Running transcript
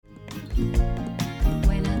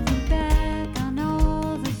When I think back on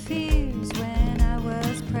all the fears when I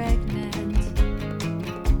was pregnant,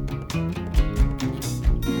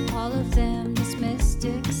 all of them dismissed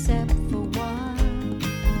except for one.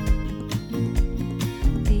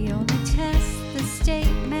 The only test the state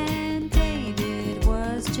mandated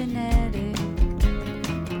was genetic.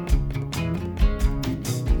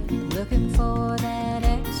 Looking for that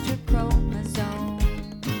extra chromosome.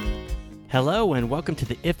 Hello and welcome to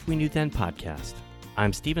the If We Knew Then podcast.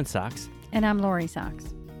 I'm Stephen Socks, And I'm Lori Socks.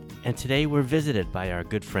 and today we're visited by our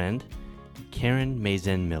good friend, Karen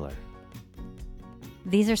Mazen Miller.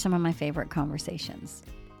 These are some of my favorite conversations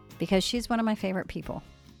because she's one of my favorite people.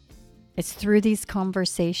 It's through these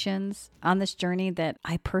conversations on this journey that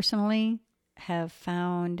I personally have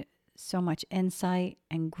found so much insight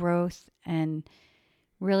and growth and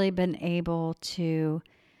really been able to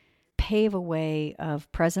pave a way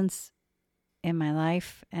of presence in my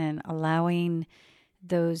life and allowing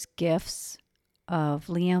those gifts of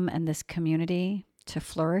Liam and this community to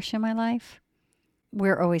flourish in my life.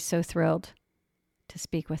 We're always so thrilled to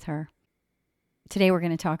speak with her. Today we're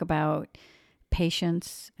going to talk about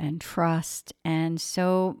patience and trust and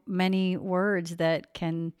so many words that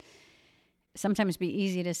can sometimes be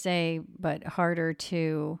easy to say but harder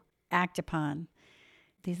to act upon.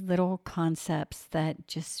 These little concepts that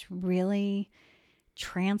just really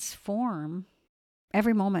transform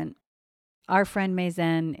every moment. Our friend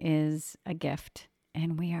Mazen is a gift,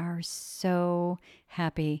 and we are so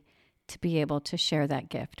happy to be able to share that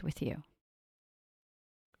gift with you.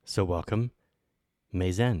 So welcome,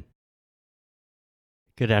 Mazen.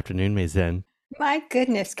 Good afternoon, Mazen. My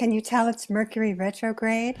goodness, can you tell it's Mercury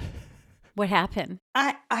retrograde? What happened?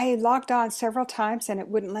 I logged on several times and it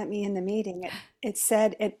wouldn't let me in the meeting. It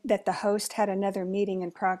said that the host had another meeting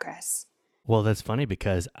in progress. Well, that's funny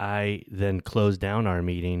because I then closed down our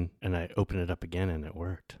meeting and I opened it up again and it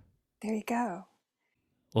worked. There you go.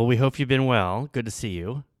 Well, we hope you've been well. Good to see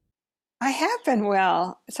you. I have been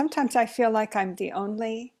well. Sometimes I feel like I'm the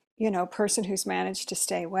only, person who's managed to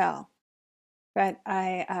stay well. But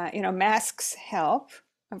masks help,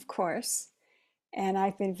 of course. And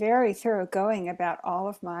I've been very thoroughgoing about all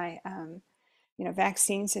of my,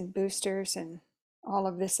 vaccines and boosters and all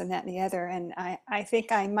of this and that and the other. And I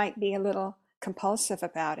think I might be a little compulsive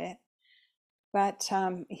about it. But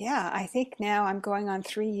I think now I'm going on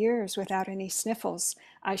 3 years without any sniffles.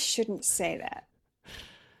 I shouldn't say that.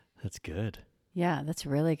 That's good. Yeah, that's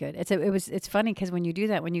really good. It's funny because when you do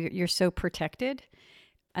that, when you're so protected,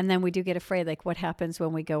 and then we do get afraid, like what happens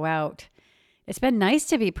when we go out. It's been nice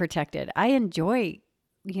to be protected. I enjoy,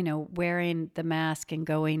 wearing the mask and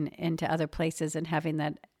going into other places and having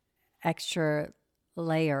that extra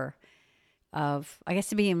layer of, I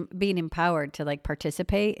guess, being empowered to like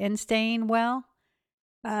participate in staying well.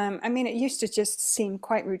 It used to just seem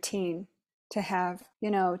quite routine to have,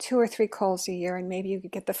 2 or 3 colds a year, and maybe you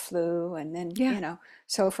could get the flu, and then,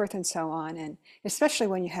 so forth and so on. And especially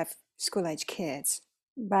when you have school-age kids.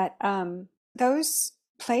 But those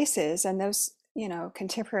places and those,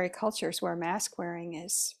 contemporary cultures where mask wearing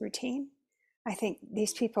is routine, I think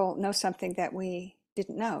these people know something that we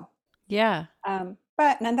didn't know. Yeah.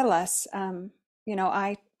 But nonetheless,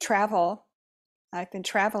 I travel. I've been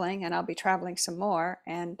traveling and I'll be traveling some more.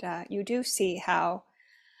 And you do see how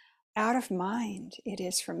out of mind it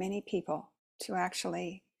is for many people to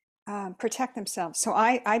actually protect themselves. So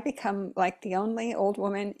I become like the only old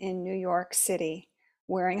woman in New York City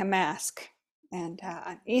wearing a mask. And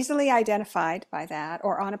I'm easily identified by that,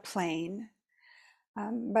 or on a plane.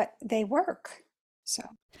 But they work. So,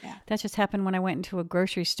 yeah. That just happened when I went into a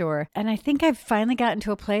grocery store. And I think I've finally gotten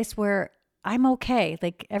to a place where I'm okay.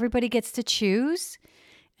 Like everybody gets to choose.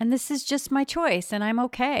 And this is just my choice. And I'm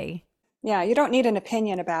okay. Yeah, you don't need an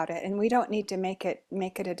opinion about it. And we don't need to make it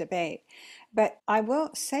a debate. But I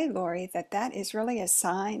will say, Lori, that is really a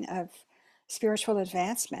sign of spiritual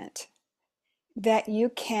advancement. That you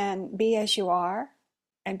can be as you are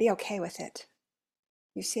and be okay with it.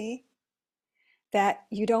 You see? That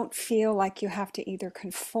you don't feel like you have to either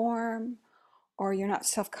conform or you're not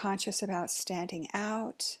self-conscious about standing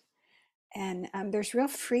out. And there's real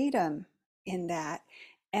freedom in that.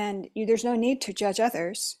 And there's no need to judge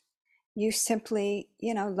others. You simply,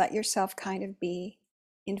 let yourself kind of be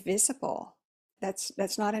invisible.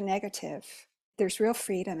 That's not a negative. There's real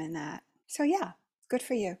freedom in that. So yeah, good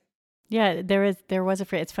for you. Yeah, there was a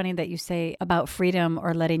freedom. It's funny that you say about freedom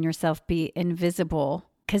or letting yourself be invisible,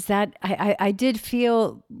 because that I did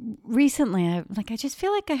feel recently. I just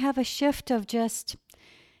feel like I have a shift of just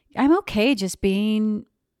I'm okay just being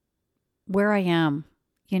where I am,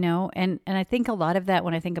 you know, and I think a lot of that,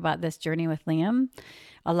 when I think about this journey with Liam,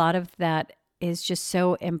 a lot of that is just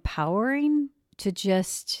so empowering to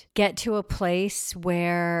just get to a place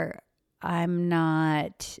where I'm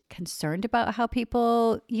not concerned about how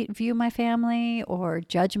people view my family, or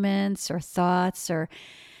judgments or thoughts or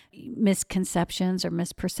misconceptions or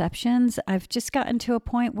misperceptions. I've just gotten to a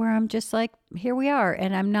point where I'm just like, here we are.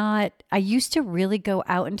 And I used to really go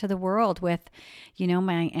out into the world with, you know,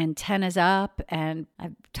 my antennas up. And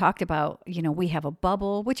I've talked about, you know, we have a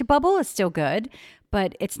bubble, which a bubble is still good,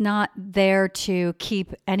 but it's not there to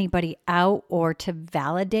keep anybody out or to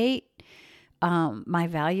validate my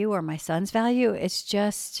value or my son's value. It's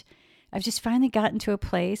just, I've just finally gotten to a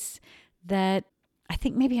place that I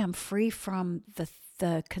think maybe I'm free from the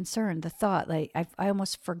concern, the thought. Like I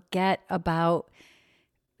almost forget about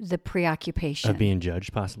the preoccupation Of being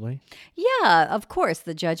judged, possibly. Yeah, of course,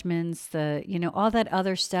 the judgments, you know, all that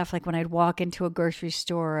other stuff. Like when I'd walk into a grocery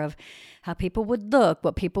store, of how people would look,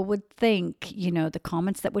 what people would think, you know, the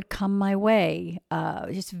comments that would come my way.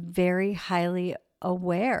 Just very highly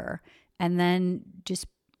aware, and then just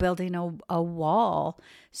building a wall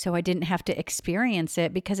so I didn't have to experience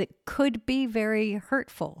it, because it could be very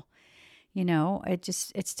hurtful. You know, it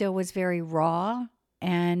still was very raw,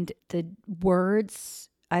 and the words,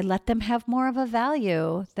 I let them have more of a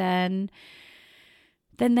value than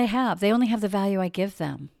they have. They only have the value I give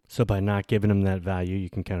them. So by not giving them that value, you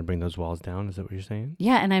can kind of bring those walls down. Is that what you're saying?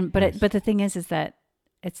 Yeah, and Nice. but the thing is that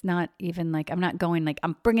it's not even like, I'm not going like,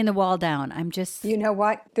 I'm bringing the wall down. I'm just, You know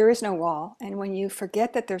what? There is no wall. And when you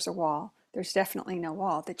forget that there's a wall, there's definitely no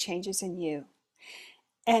wall. The change is in you.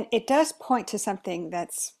 And it does point to something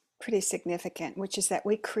that's pretty significant, which is that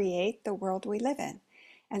we create the world we live in.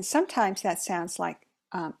 And sometimes that sounds like,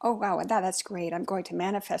 oh, wow, that's great. I'm going to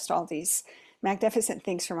manifest all these magnificent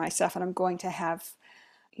things for myself, and I'm going to have,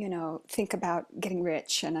 you know, think about getting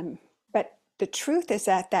rich. But the truth is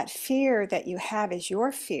that that fear that you have is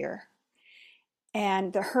your fear,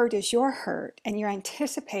 and the hurt is your hurt, and you're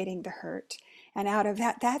anticipating the hurt. And out of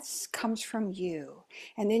that, comes from you.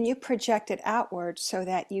 And then you project it outward so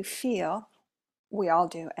that you feel, we all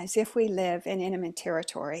do, as if we live in enemy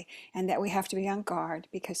territory, and that we have to be on guard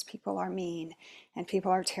because people are mean and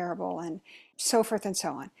people are terrible and so forth and so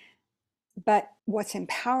on. But what's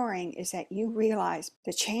empowering is that you realize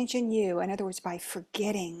the change in you, in other words, by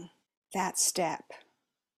forgetting that step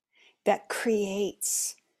that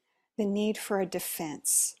creates the need for a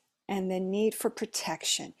defense and the need for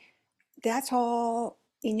protection. That's all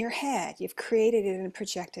in your head. You've created it and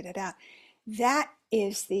projected it out. That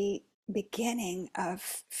is the beginning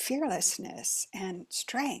of fearlessness and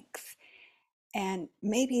strength. And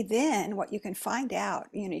maybe then what you can find out,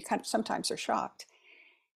 you know, you kind of sometimes are shocked.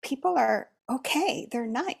 People are okay. They're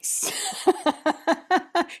nice.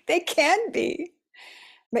 They can be.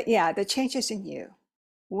 But yeah, the change is in you.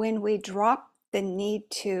 When we drop the need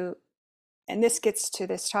to, and this gets to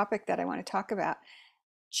this topic that I want to talk about,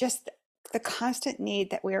 just the constant need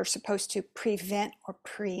that we are supposed to prevent or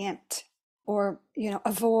preempt or, you know,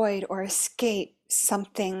 avoid or escape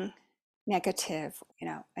something negative, you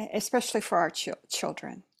know, especially for our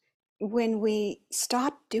children. When we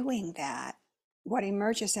stop doing that, what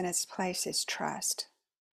emerges in its place is trust.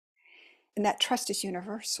 And that trust is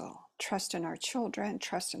universal. Trust in our children,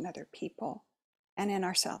 trust in other people, and in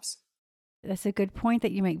ourselves. that's a good point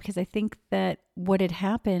that you make, because I think that what had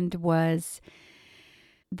happened was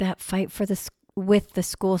that fight with the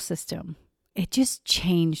school system. It just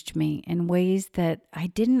changed me in ways that I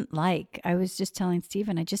didn't like. I was just telling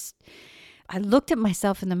Stephen, I looked at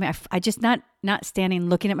myself in the mirror. I just not standing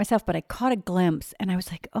looking at myself, but I caught a glimpse, and I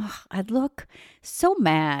was like, oh, I look so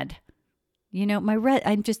mad. You know,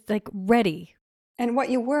 I'm just like ready. And what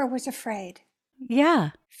you were was afraid. Yeah.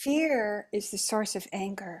 Fear is the source of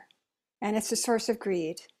anger, and it's the source of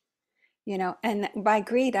greed. You know, and by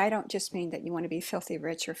greed, I don't just mean that you want to be filthy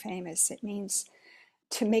rich or famous. It means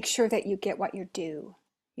to make sure that you get what you're due,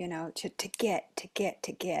 you know, to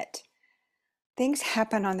get. Things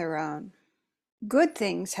happen on their own. Good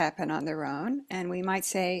things happen on their own. And we might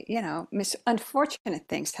say, you know, unfortunate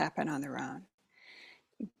things happen on their own.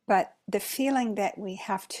 But the feeling that we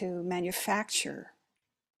have to manufacture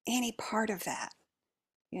any part of that,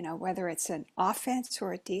 you know, whether it's an offense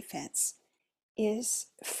or a defense, is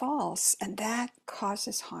false, and that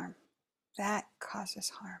causes harm. That causes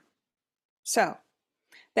harm. So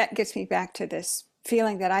that gets me back to this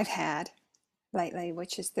feeling that I've had lately,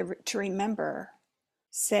 which is to remember,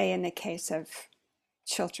 say in the case of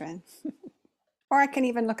children, or I can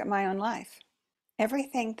even look at my own life.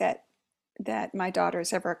 Everything that my daughter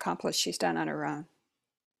has ever accomplished, she's done on her own.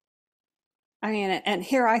 I mean, and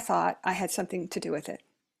here I thought I had something to do with it.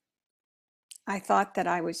 I thought that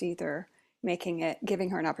I was either giving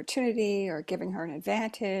her an opportunity or giving her an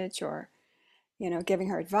advantage or, giving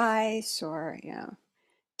her advice or,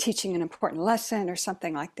 teaching an important lesson or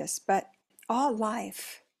something like this. But all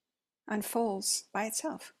life unfolds by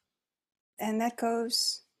itself. And that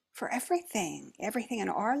goes for everything in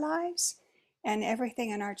our lives and everything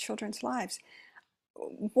in our children's lives.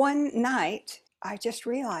 One night, I just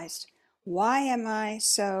realized, why am I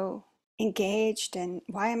so engaged and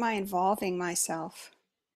why am I involving myself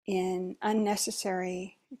in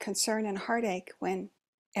unnecessary concern and heartache when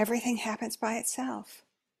everything happens by itself?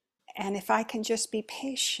 And if I can just be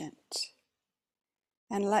patient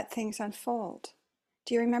and let things unfold.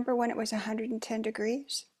 Do you remember when it was 110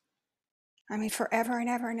 degrees? I mean, forever and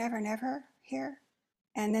ever and ever and ever here.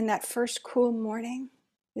 And then that first cool morning,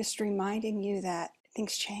 just reminding you that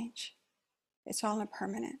things change. It's all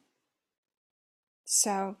impermanent.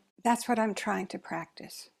 So that's what I'm trying to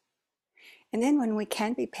practice. And then when we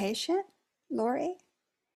can be patient, Lori,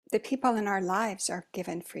 the people in our lives are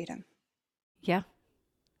given freedom. Yeah.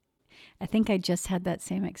 I think I just had that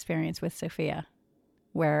same experience with Sophia,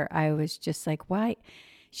 where I was just like, why?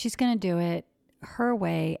 She's going to do it her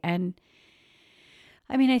way. And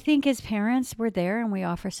I mean, I think as parents, we're there and we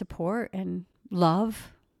offer support and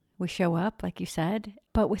love. We show up, like you said.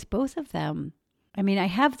 But with both of them, I mean, I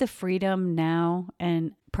have the freedom now,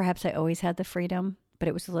 and perhaps I always had the freedom, but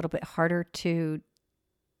it was a little bit harder to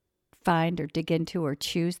find or dig into or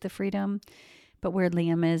choose the freedom. But where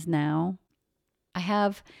Liam is now, I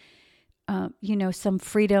have, some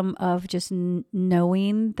freedom of just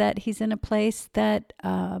knowing that he's in a place that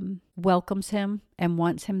welcomes him and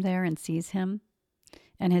wants him there and sees him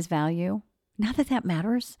and his value. Not that that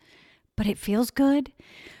matters, but it feels good.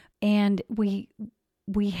 And we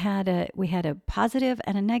had a positive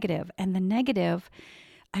and a negative. And the negative,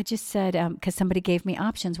 I just said, because somebody gave me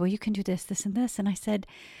options. Well, you can do this, this, and this. And I said,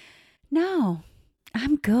 no,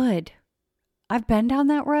 I'm good. I've been down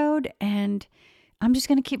that road, and I'm just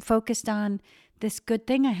going to keep focused on this good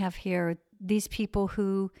thing I have here. These people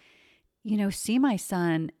who, see my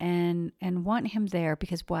son and want him there,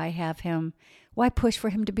 because why push for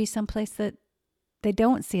him to be someplace that they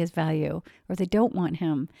don't see his value or they don't want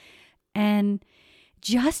him? And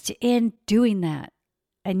just in doing that,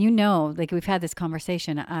 and like we've had this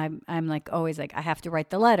conversation, I'm like always like, I have to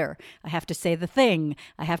write the letter. I have to say the thing.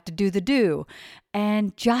 I have to do the do.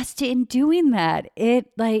 And just in doing that,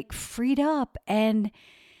 it like freed up. And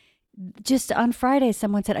just on Friday,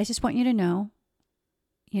 someone said, I just want you to know,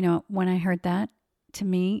 when I heard that, to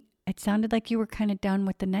me, it sounded like you were kind of done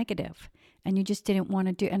with the negative and you just didn't want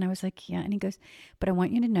to do. And I was like, yeah. And he goes, but I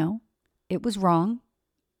want you to know it was wrong,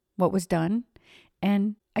 what was done.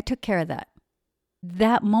 And I took care of that.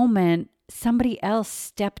 That moment, somebody else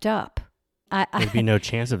stepped up. There'd be no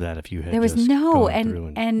chance of that if you had. There was just no, gone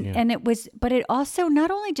through and it was, but it also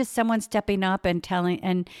not only just someone stepping up and telling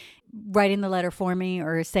and writing the letter for me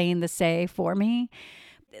or saying the say for me,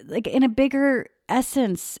 like in a bigger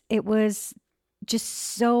essence, it was just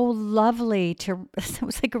so lovely it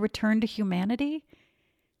was like a return to humanity,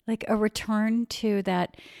 like a return to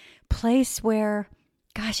that place where,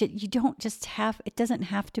 gosh, it doesn't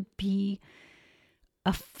have to be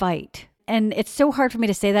a fight. And it's so hard for me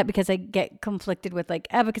to say that because I get conflicted with like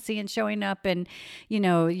advocacy and showing up and,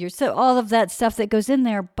 all of that stuff that goes in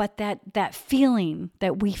there. But that feeling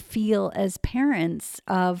that we feel as parents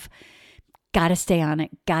of got to stay on it,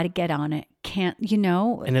 got to get on it, can't.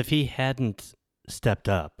 And if he hadn't stepped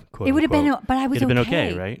up, quote it would have unquote, been, but I was it'd have been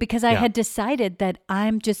okay, right? Because I had decided that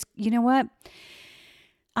I'm just, what?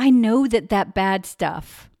 I know that bad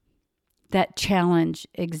stuff, that challenge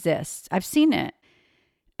exists. I've seen it.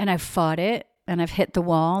 And I've fought it, and I've hit the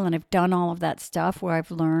wall, and I've done all of that stuff where I've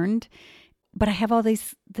learned. But I have all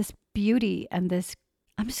this beauty and this,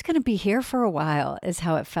 I'm just going to be here for a while is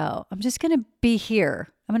how it felt. I'm just going to be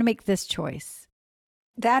here. I'm going to make this choice.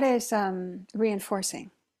 That is reinforcing.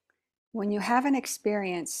 When you have an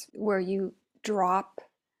experience where you drop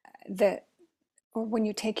or when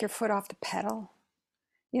you take your foot off the pedal,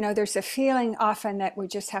 there's a feeling often that we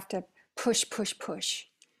just have to push.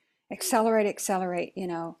 Accelerate,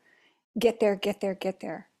 get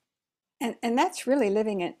there. And that's really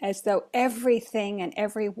living it as though everything and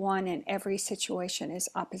everyone and every situation is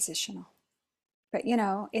oppositional. But,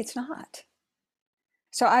 it's not.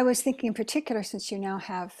 So I was thinking in particular, since you now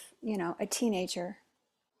have, a teenager,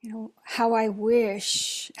 how I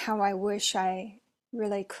wish I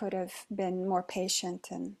really could have been more patient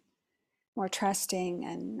and more trusting.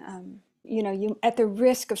 And, you at the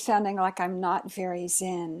risk of sounding like I'm not very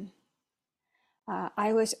Zen,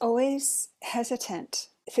 I was always hesitant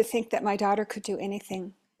to think that my daughter could do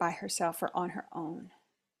anything by herself or on her own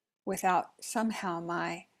without somehow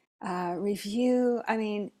my review. I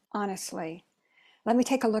mean, honestly, let me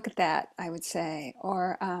take a look at that, I would say.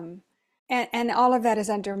 Or and all of that is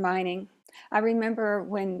undermining. I remember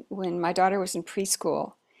when my daughter was in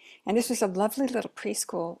preschool, and this was a lovely little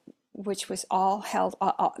preschool, which was all held,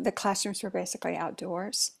 the classrooms were basically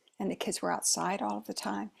outdoors, and the kids were outside all of the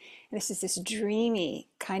time. And this is this dreamy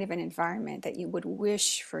kind of an environment that you would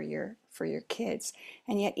wish for your kids.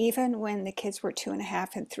 And yet, even when the kids were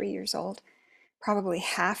 2.5 and 3 years old, probably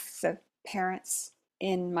half the parents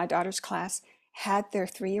in my daughter's class had their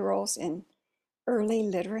 3-year-olds in early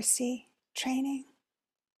literacy training.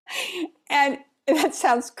 And that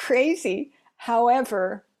sounds crazy.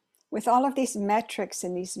 However, with all of these metrics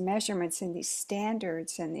and these measurements and these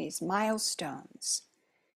standards and these milestones,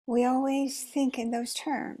 we always think in those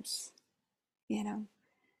terms. You know,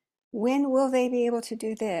 when will they be able to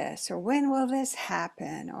do this? Or when will this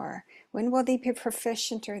happen? Or when will they be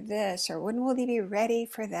proficient or this? Or when will they be ready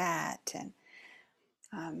for that?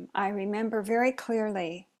 And I remember very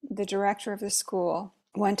clearly the director of the school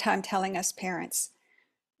one time telling us parents,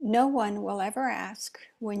 no one will ever ask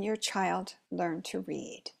when your child learned to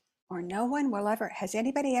read. Or no one will ever, has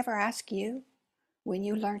anybody ever asked you when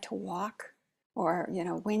you learned to walk? Or, you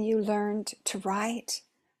know, when you learned to write?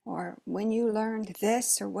 Or when you learned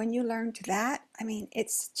this or when you learned that? I mean,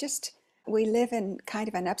 it's just, we live in kind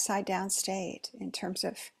of an upside down state in terms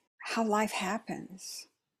of how life happens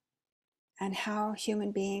and how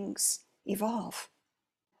human beings evolve.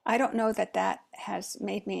 I don't know that that has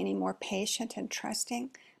made me any more patient and trusting,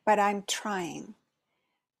 but I'm trying.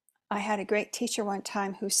 I had a great teacher one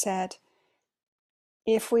time who said,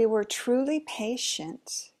 if we were truly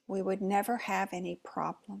patient, we would never have any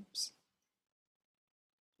problems.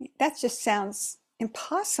 That just sounds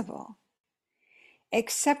impossible,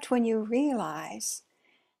 except when you realize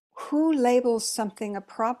who labels something a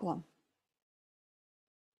problem,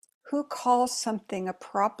 who calls something a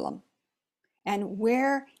problem, and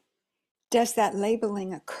where does that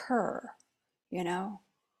labeling occur? You know,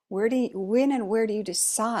 when and where do you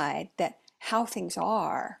decide that how things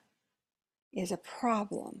are is a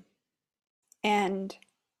problem? And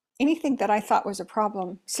anything that I thought was a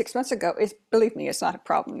problem 6 months ago is, believe me, it's not a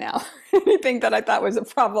problem now. Anything that I thought was a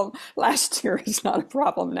problem last year is not a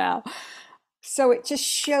problem now. So it just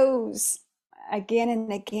shows again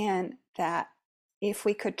and again that if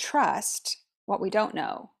we could trust what we don't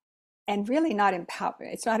know and really not empower,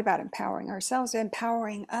 it's not about empowering ourselves,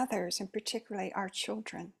 empowering others, and particularly our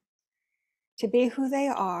children, to be who they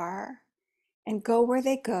are and go where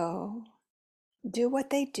they go, do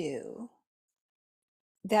what they do,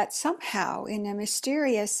 that somehow in a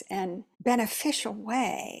mysterious and beneficial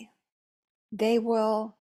way, they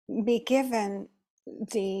will be given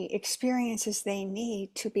the experiences they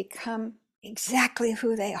need to become exactly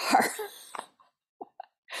who they are.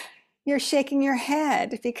 You're shaking your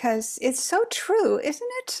head because it's so true, isn't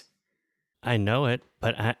it? I know it,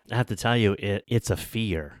 but I have to tell you, it's a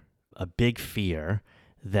fear, a big fear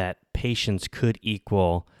that patience could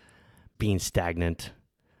equal being stagnant,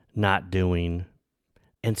 not doing.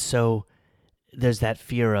 And so there's that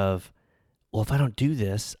fear of, well, if I don't do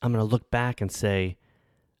this, I'm going to look back and say,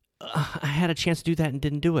 I had a chance to do that and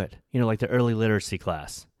didn't do it. You know, like the early literacy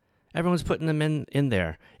class. Everyone's putting them in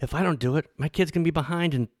there. If I don't do it, my kid's going to be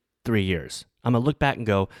behind in 3 years. I'm going to look back and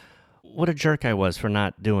go, what a jerk I was for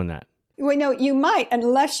not doing that. Well, no, you might,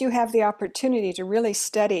 unless you have the opportunity to really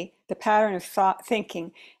study the pattern of thought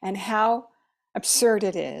thinking and how absurd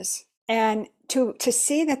it is. And to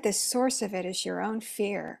see that the source of it is your own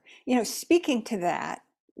fear. You know, speaking to that,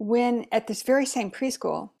 when at this very same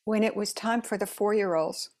preschool, when it was time for the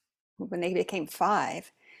 4-year-olds, when they became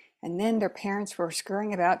 5, and then their parents were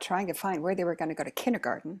scurrying about trying to find where they were going to go to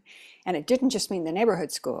kindergarten. And it didn't just mean the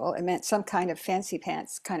neighborhood school. It meant some kind of fancy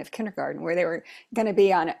pants kind of kindergarten where they were going to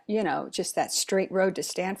be on, you know, just that straight road to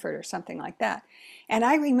Stanford or something like that. And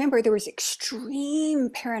I remember there was extreme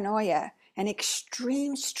paranoia and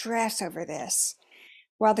extreme stress over this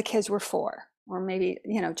while the kids were 4 or maybe,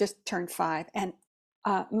 you know, just turned 5. And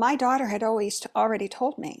my daughter had already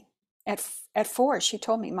told me at 4, she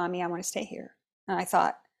told me, Mommy, I want to stay here. And I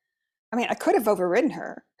thought, I mean, I could have overridden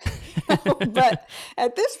her, but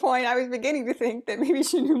at this point I was beginning to think that maybe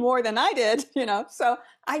she knew more than I did, you know, so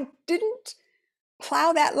I didn't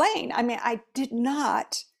plow that lane. I mean, I did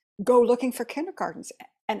not go looking for kindergartens.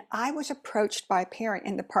 And I was approached by a parent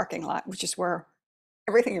in the parking lot, which is where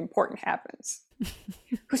everything important happens,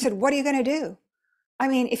 who said, what are you going to do? I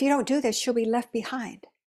mean, if you don't do this, she'll be left behind.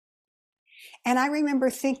 And I remember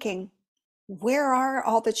thinking, where are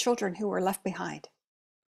all the children who were left behind?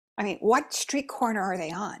 I mean, what street corner are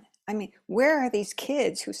they on? I mean, where are these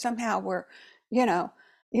kids who somehow were, you know,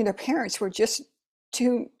 their parents were just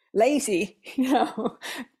too lazy,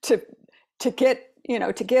 to to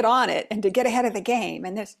get on it and to get ahead of the game.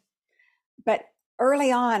 And this, but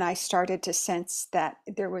early on, I started to sense that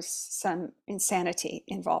there was some insanity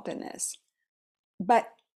involved in this. But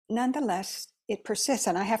nonetheless, it persists.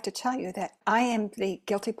 And I have to tell you that I am the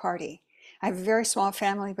guilty party. I have a very small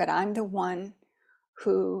family, but I'm the one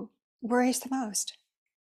who worries the most.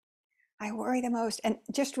 I worry the most. And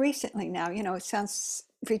just recently now, it sounds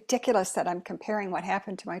ridiculous that I'm comparing what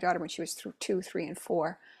happened to my daughter when she was 2, 3, and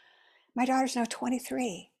 4. My daughter's now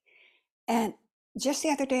 23. And just the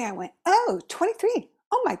other day I went, oh, 23.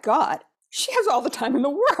 Oh my God, she has all the time in the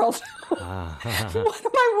world. What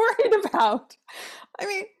am I worried about? I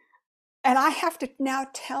mean, and I have to now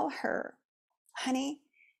tell her, honey,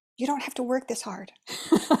 you don't have to work this hard.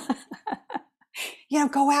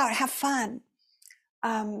 Go out, have fun.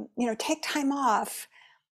 Take time off,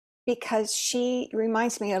 because she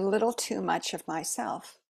reminds me a little too much of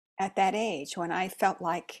myself at that age when I felt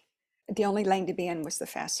like the only lane to be in was the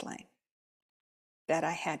fast lane, that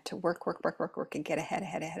I had to work and get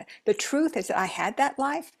ahead. The truth is that I had that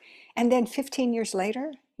life. And then 15 years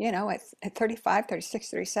later, at 35, 36,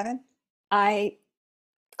 37, I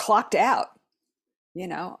clocked out.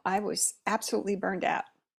 I was absolutely burned out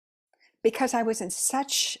because I was in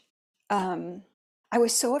such, I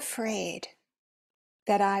was so afraid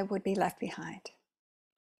that I would be left behind.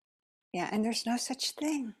 Yeah, and there's no such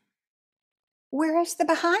thing. Where is the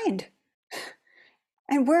behind?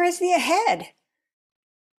 And where is the ahead?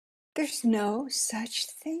 There's no such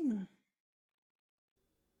thing.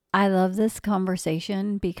 I love this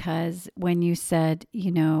conversation because when you said,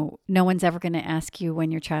 no one's ever going to ask you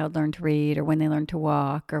when your child learned to read or when they learned to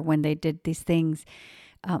walk or when they did these things.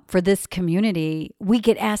 For this community, we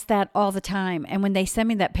get asked that all the time. And when they send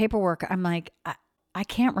me that paperwork, I'm like, I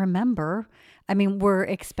can't remember. I mean, we're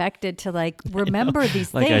expected to remember these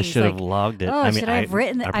things. I should have logged it. Oh, I mean, should I have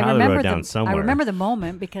written? I probably wrote it down somewhere. I remember the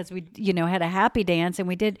moment because we, had a happy dance and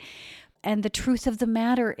we did. And the truth of the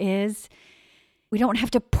matter is, we don't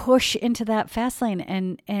have to push into that fast lane,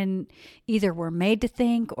 and either we're made to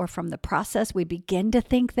think, or from the process we begin to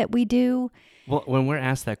think that we do. Well, when we're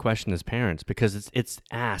asked that question as parents, because it's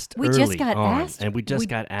asked we early just got on, asked, and we just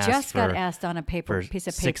got asked on a piece of paper,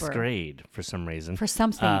 6th grade for some reason, for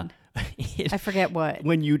something. I forget what.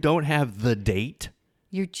 When you don't have the date,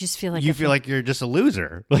 you just feel like you're just a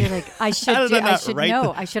loser. You're like, I should know.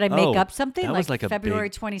 Should I make up something? That was like a February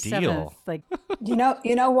big 27th. deal.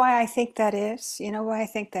 You know why I think that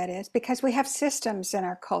is? Because we have systems in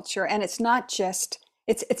our culture, and it's not just,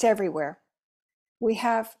 it's everywhere. We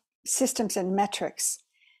have systems and metrics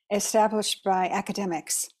established by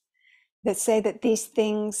academics that say that these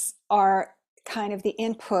things are kind of the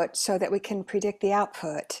input so that we can predict the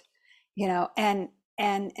output,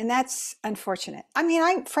 and that's unfortunate. I mean,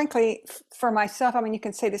 I frankly, for myself, you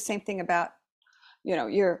can say the same thing about,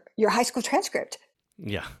 your high school transcript.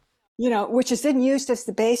 Yeah. Which is then used as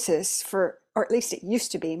the basis for, or at least it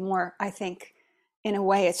used to be more, I think, in a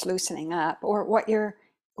way it's loosening up, or what your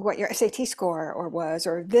SAT score was,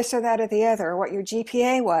 or this or that or the other, or what your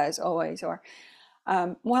GPA was always, or,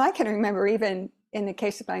 well, I can remember even in the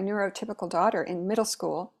case of my neurotypical daughter in middle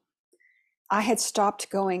school, I had stopped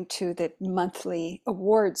going to the monthly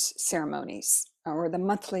awards ceremonies or the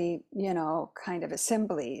monthly, kind of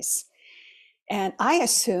assemblies. And I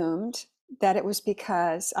assumed that it was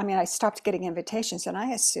because, I stopped getting invitations, and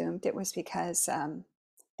I assumed it was because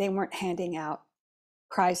they weren't handing out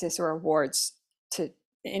prizes or awards to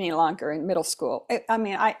any longer in middle school. To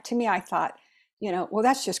me, I thought, well,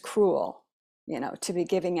 that's just cruel, to be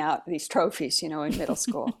giving out these trophies, in middle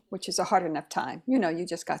school, which is a hard enough time. You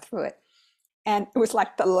just got through it. And it was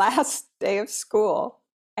like the last day of school.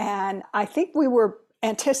 And I think we were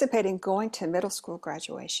anticipating going to middle school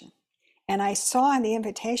graduation. And I saw in the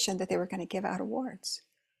invitation that they were going to give out awards.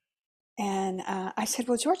 And I said,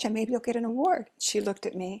 well, Georgia, maybe you'll get an award. She looked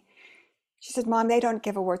at me. She said, Mom, they don't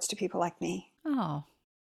give awards to people like me. Oh.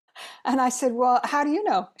 And I said, well, how do you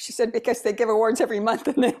know? She said, because they give awards every month,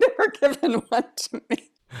 and they never given one to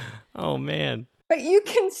me. Oh, man. But you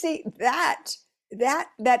can see that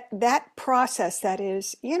process, that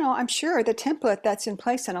is, I'm sure the template that's in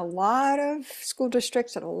place in a lot of school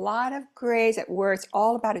districts and a lot of grades, where it's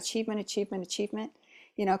all about achievement,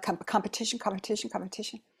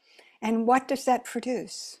 competition. And what does that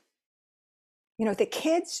produce? The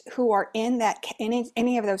kids who are in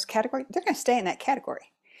any of those categories, they're going to stay in that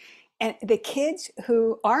category. And the kids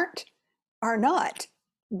who aren't, are not.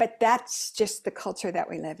 But that's just the culture that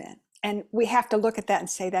we live in. And we have to look at that and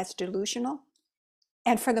say that's delusional.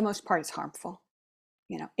 And for the most part, it's harmful.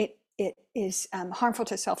 It is harmful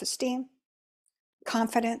to self-esteem,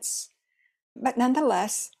 confidence. But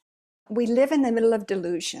nonetheless, we live in the middle of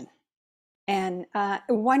delusion. And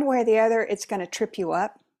one way or the other, it's going to trip you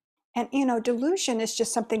up. And, delusion is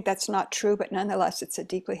just something that's not true, but nonetheless, it's a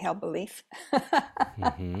deeply held belief.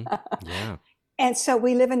 Mm-hmm. Yeah. And so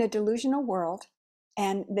we live in a delusional world,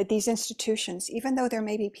 and that these institutions, even though there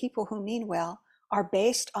may be people who mean well, are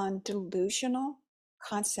based on delusional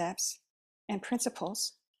concepts and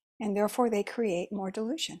principles, and therefore they create more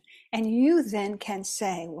delusion. And you then can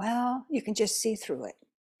say, well, you can just see through it.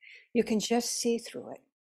 You can just see through it.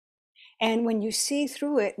 And when you see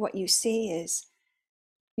through it, what you see is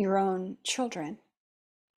your own children.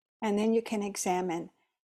 And then you can examine,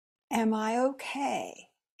 am I okay?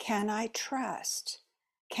 Can I trust?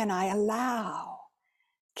 Can I allow?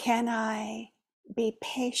 Can I be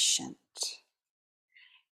patient?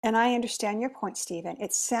 And I understand your point, Stephen.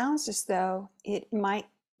 It sounds as though it might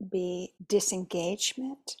be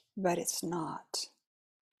disengagement, but it's not.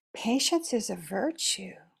 Patience is a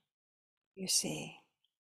virtue, you see.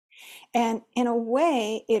 And in a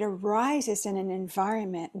way, it arises in an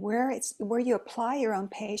environment where you apply your own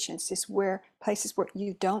patience, is where places where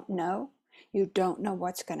you don't know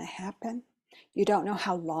what's going to happen. You don't know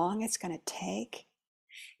how long it's going to take.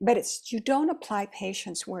 But you don't apply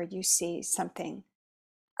patience where you see something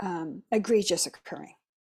egregious occurring,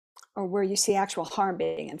 or where you see actual harm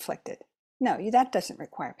being inflicted. No, that doesn't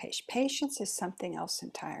require patience. Patience is something else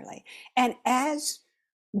entirely. And as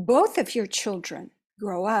both of your children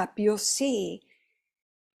grow up, you'll see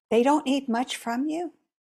they don't need much from you.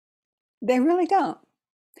 They really don't.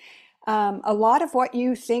 A lot of what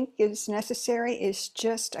you think is necessary is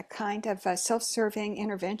just a kind of a self-serving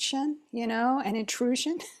intervention, an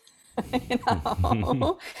intrusion.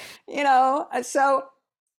 So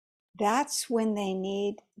that's when they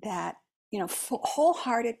need that,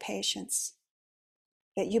 wholehearted patience,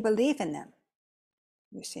 that you believe in them,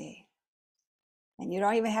 you see. And you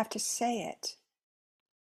don't even have to say it.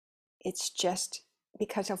 It's just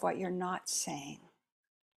because of what you're not saying,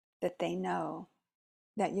 that they know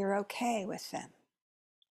that you're okay with them,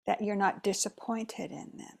 that you're not disappointed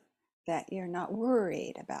in them, that you're not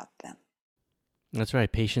worried about them. That's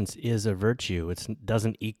right. Patience is a virtue. It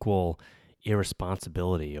doesn't equal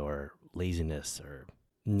irresponsibility or laziness or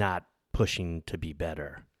not pushing to be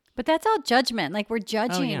better. But that's all judgment. Like we're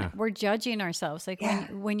judging, yeah. we're judging ourselves. Like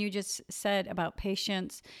Yeah. when you just said about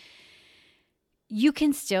patience, you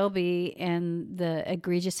can still be in the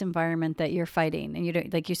egregious environment that you're fighting. And you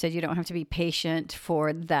don't, like you said, you don't have to be patient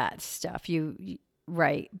for that stuff.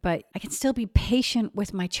 Right. But I can still be patient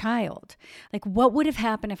with my child. Like what would have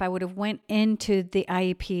happened if I would have went into the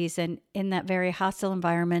IEPs and in that very hostile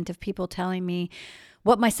environment of people telling me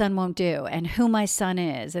what my son won't do and who my son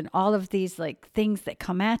is and all of these like things that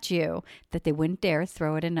come at you that they wouldn't dare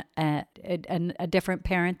throw it in a different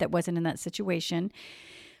parent that wasn't in that situation.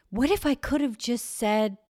 What if I could have just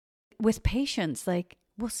said with patience, like,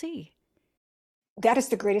 we'll see. That is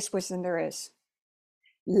the greatest wisdom there is.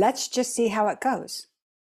 Let's just see how it goes.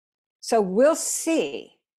 So we'll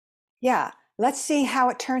see. Yeah, let's see how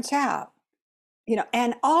it turns out.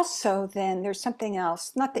 And also then there's something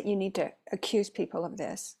else, not that you need to accuse people of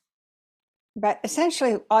this, but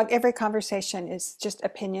essentially every conversation is just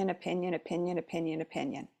opinion.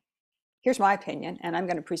 Here's my opinion, and I'm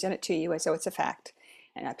going to present it to you as though it's a fact.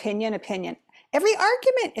 An opinion. Every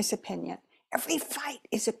argument is opinion. Every fight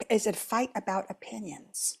is a fight about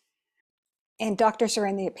opinions. And doctors are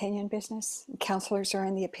in the opinion business. And counselors are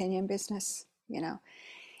in the opinion business,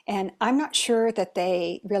 And I'm not sure that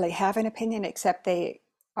they really have an opinion, except they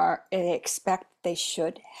expect they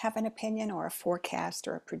should have an opinion or a forecast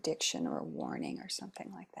or a prediction or a warning or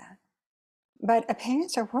something like that. But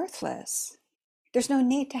opinions are worthless. There's no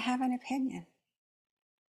need to have an opinion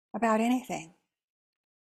about anything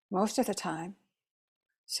most of the time.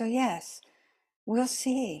 So yes, we'll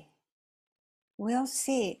see. We'll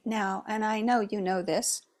see. Now, and I know you know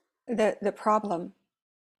this, the problem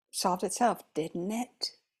solved itself, didn't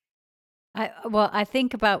it? I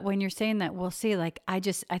think about when you're saying that, we'll see, like, I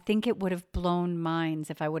think it would have blown minds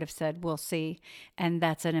if I would have said, we'll see. And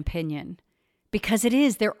that's an opinion, because it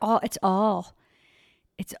is, it's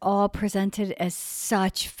all presented as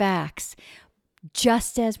such facts.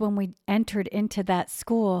 Just as when we entered into that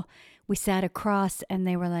school, we sat across and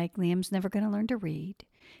they were like, Liam's never going to learn to read.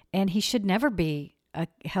 And he should never be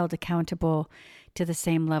held accountable to the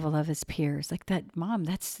same level of his peers. Like that, Mom,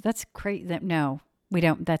 that's crazy. No, we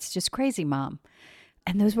don't. That's just crazy, Mom.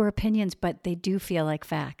 And those were opinions, but they do feel like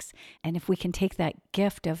facts. And if we can take that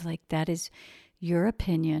gift of like, that is your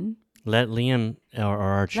opinion. Let Liam or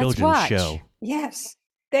our Let's children watch. show. Yes,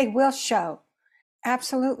 they will show.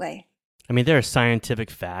 Absolutely. I mean, there are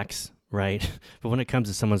scientific facts, right? But when it comes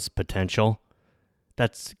to someone's potential,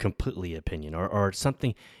 that's completely opinion or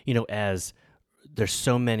something, as there's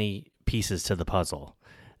so many pieces to the puzzle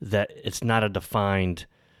that it's not a defined,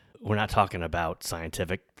 we're not talking about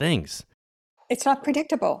scientific things. It's not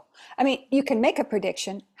predictable. I mean, you can make a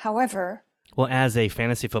prediction. However, Well, as a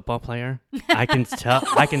fantasy football player, I can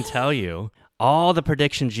tell you all the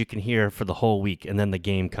predictions you can hear for the whole week, and then the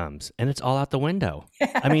game comes, and it's all out the window.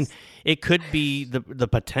 I mean, it could be the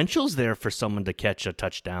potential's there for someone to catch a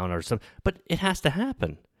touchdown or something, but it has to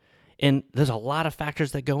happen. And there's a lot of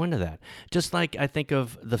factors that go into that. Just like I think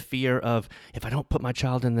of the fear of, if I don't put my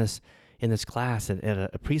child in this class at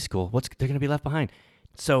a preschool, they're going to be left behind.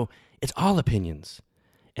 So it's all opinions.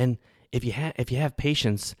 And if you have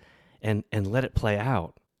patience and let it play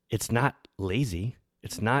out, it's not lazy.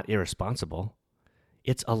 It's not irresponsible.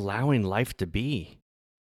 It's allowing life to be.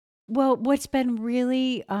 Well, what's been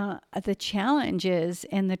really the challenge is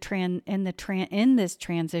in this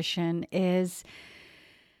transition is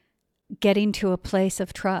getting to a place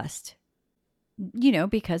of trust.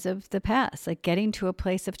 Because of the past, like getting to a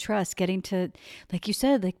place of trust, getting to, like you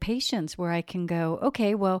said, like patience, where I can go,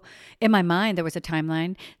 okay, well, in my mind, there was a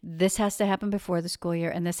timeline. This has to happen before the school year,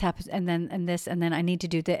 and this happens, and then I need to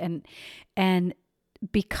do that. And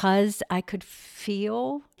because I could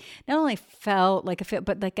feel, not only felt like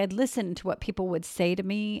but like I'd listened to what people would say to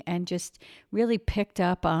me and just really picked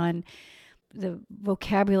up on the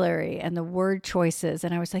vocabulary and the word choices.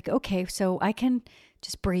 And I was like, okay, so I can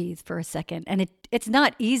just breathe for a second. And it's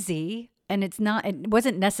not easy, and it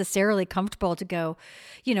wasn't necessarily comfortable to go,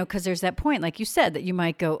 because there's that point, like you said, that you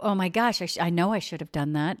might go, oh my gosh, I know I should have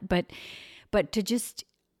done that. But to just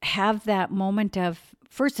have that moment of,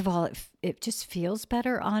 first of all, it just feels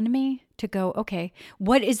better on me to go, okay,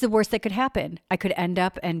 what is the worst that could happen? I could end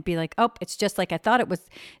up and be like, oh, it's just like I thought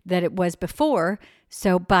it was before.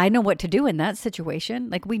 So, but I know what to do in that situation.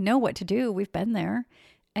 Like, we know what to do. We've been there.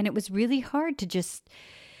 And it was really hard to just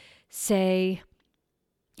say,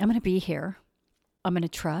 I'm going to be here. I'm going to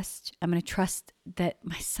trust. I'm going to trust that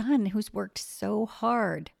my son, who's worked so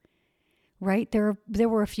hard, right? There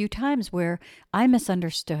were a few times where I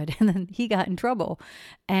misunderstood and then he got in trouble.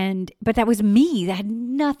 But that was me. That had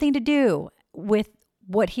nothing to do with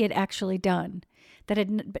what he had actually done. That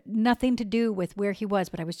had nothing to do with where he was.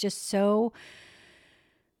 But I was just so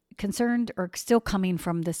concerned, or still coming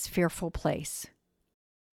from this fearful place.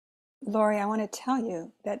 Lori, I want to tell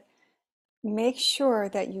you that make sure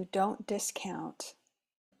that you don't discount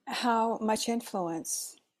how much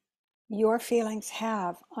influence your feelings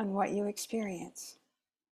have on what you experience.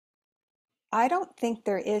 I don't think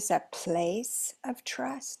there is a place of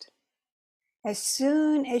trust. As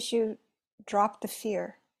soon as you drop the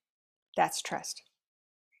fear, that's trust.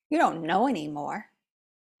 You don't know anymore.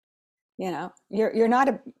 You're not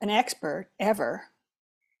an expert ever.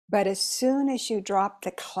 But as soon as you drop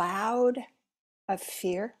the cloud of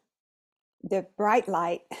fear, the bright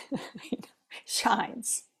light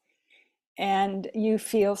shines and you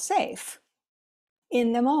feel safe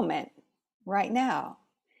in the moment, right now.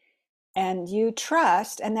 And you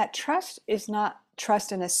trust, and that trust is not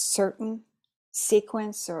trust in a certain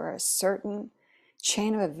sequence or a certain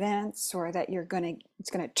chain of events, or that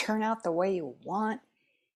it's going to turn out the way you want.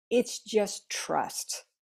 It's just trust,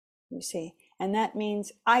 you see. And that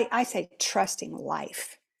means, I say trusting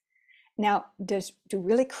life. Now, do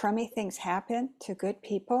really crummy things happen to good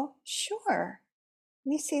people? Sure.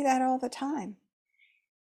 We see that all the time.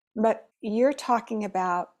 But you're talking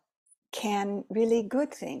about, can really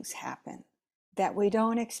good things happen that we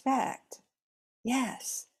don't expect?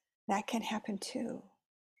 Yes, that can happen too.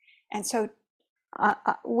 And so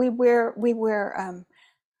we wear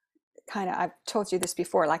kind of, I've told you this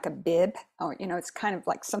before, like a bib, or it's kind of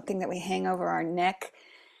like something that we hang over our neck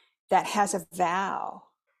that has a vow.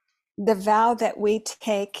 The vow that we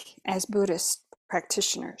take as Buddhist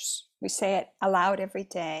practitioners. We say it aloud every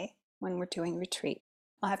day when we're doing retreat.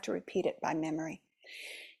 I'll have to repeat it by memory.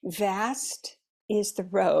 Vast is the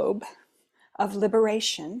robe of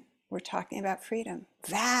liberation. We're talking about freedom.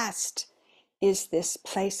 Vast is this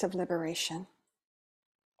place of liberation.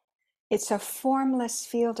 It's a formless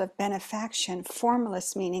field of benefaction.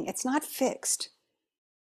 Formless meaning it's not fixed.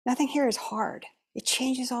 Nothing here is hard. It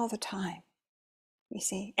changes all the time. You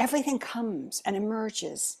see, everything comes and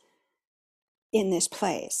emerges in this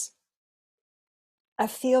place. A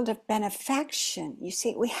field of benefaction. You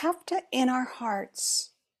see, we have to, in our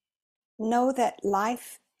hearts, know that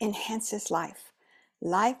life enhances life.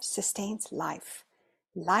 Life sustains life.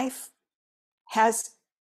 Life has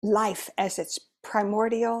life as its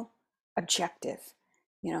primordial objective.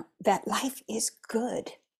 That life is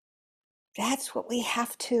good. That's what we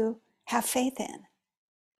have to have faith in.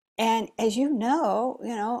 And as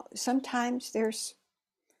sometimes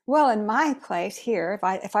in my place here,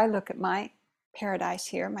 if I look at my paradise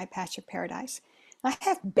here, my patch of paradise, I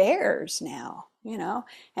have bears now,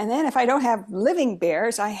 and then if I don't have living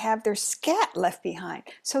bears, I have their scat left behind.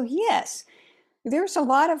 So yes, there's a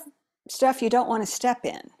lot of stuff you don't want to step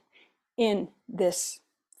in this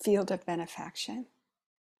field of benefaction.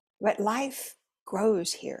 But life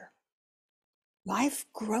grows here. Life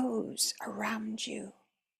grows around you.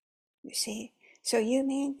 You see? So you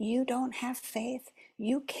mean you don't have faith?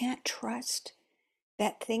 You can't trust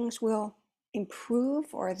that things will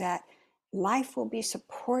improve, or that life will be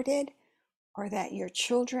supported, or that your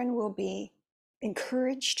children will be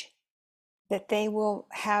encouraged, that they will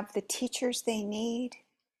have the teachers they need,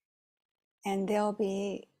 and they'll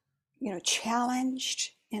be,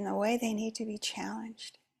 challenged in the way they need to be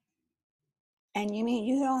challenged. And you mean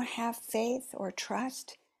you don't have faith or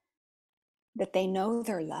trust that they know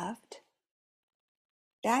they're loved?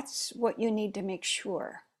 That's what you need to make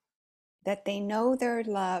sure, that they know they're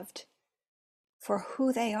loved for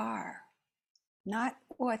who they are, not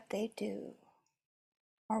what they do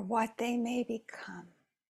or what they may become,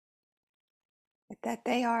 but that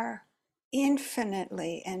they are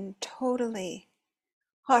infinitely and totally,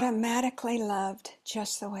 automatically loved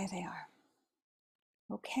just the way they are.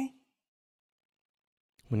 Okay?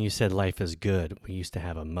 When you said life is good, we used to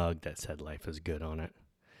have a mug that said life is good on it.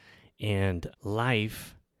 And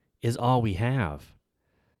life is all we have.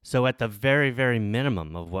 So at the very, very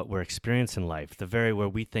minimum of what we're experiencing in life, the very where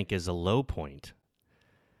we think is a low point,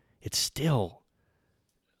 it's still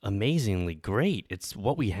amazingly great. It's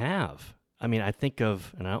what we have. I mean, I think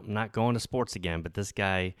of, and I'm not going to sports again, but this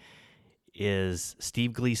guy is,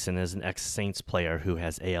 Steve Gleason is an ex-Saints player who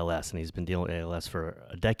has ALS, and he's been dealing with ALS for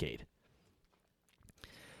a decade.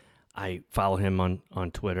 I follow him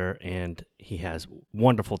on Twitter, and he has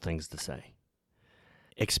wonderful things to say.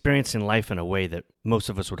 Experiencing life in a way that most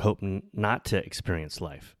of us would hope not to experience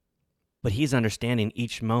life. But he's understanding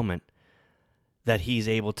each moment that he's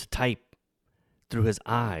able to type through his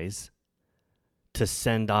eyes to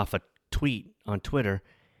send off a tweet on Twitter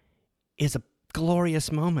is a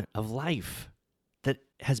glorious moment of life that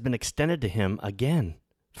has been extended to him again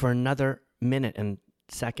for another minute and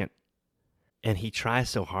second. And he tries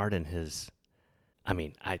so hard in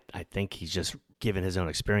I think he's just given his own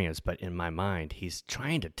experience, but in my mind, he's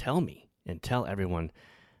trying to tell me and tell everyone,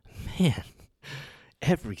 man,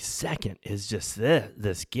 every second is just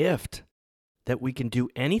this gift that we can do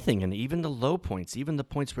anything. And even the low points, even the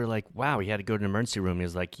points where like, wow, he had to go to an emergency room. He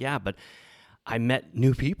was like, yeah, but I met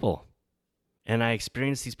new people and I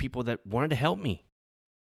experienced these people that wanted to help me.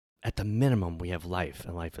 At the minimum, we have life,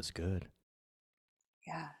 and life is good.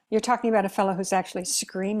 Yeah. You're talking about a fellow who's actually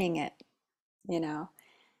screaming it,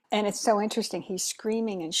 And it's so interesting. He's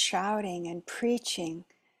screaming and shouting and preaching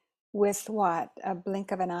with what? A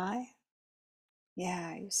blink of an eye?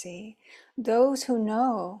 Yeah, you see. Those who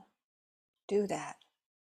know do that.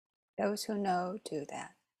 Those who know do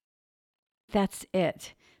that. That's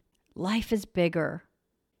it. Life is bigger.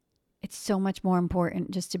 It's so much more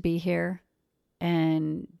important just to be here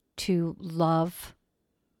and to love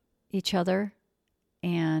each other.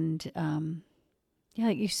 And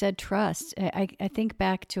like you said, trust. I think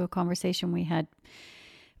back to a conversation we had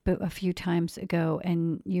a few times ago,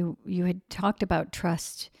 and you had talked about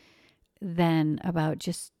trust then, about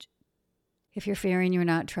just if you're fearing, you're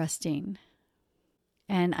not trusting.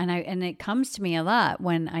 And it comes to me a lot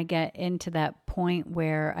when I get into that point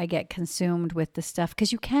where I get consumed with the stuff,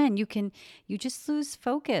 because you just lose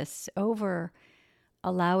focus over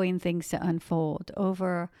allowing things to unfold,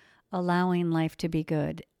 over allowing life to be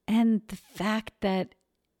good. And the fact that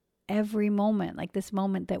every moment, like this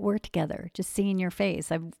moment that we're together, just seeing your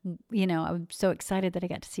face, I'm so excited that I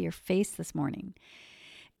got to see your face this morning.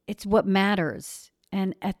 It's what matters.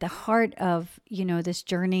 And at the heart of, this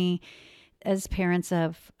journey as parents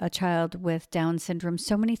of a child with Down syndrome,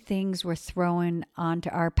 so many things were thrown onto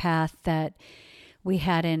our path that we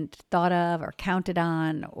hadn't thought of or counted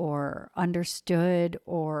on or understood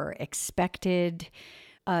or expected.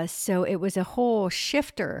 So it was a whole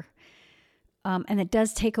shifter. And it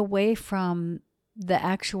does take away from the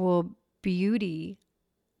actual beauty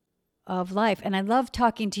of life. And I love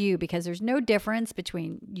talking to you because there's no difference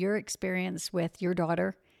between your experience with your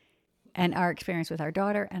daughter and our experience with our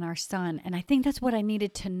daughter and our son. And I think that's what I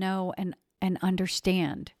needed to know and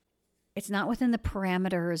understand. It's not within the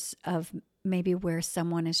parameters of maybe where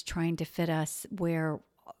someone is trying to fit us, where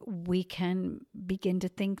we can begin to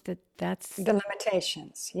think that that's The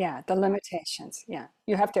limitations. Yeah, the limitations. Yeah.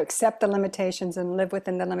 You have to accept the limitations and live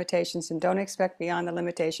within the limitations and don't expect beyond the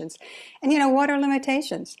limitations. And what are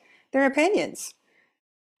limitations? They're opinions.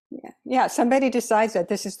 Yeah. Yeah, somebody decides that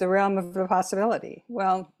this is the realm of the possibility.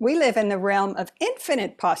 Well, we live in the realm of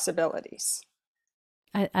infinite possibilities.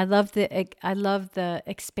 I love the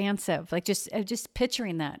expansive, like just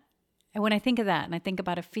picturing that. And when I think of that and I think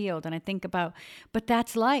about a field and I think about, but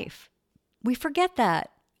that's life. We forget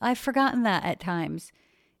that. I've forgotten that at times.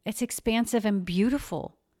 It's expansive and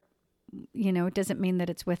beautiful. It doesn't mean that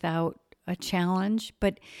it's without a challenge,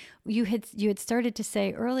 but you had started to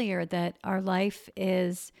say earlier that our life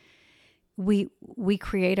is we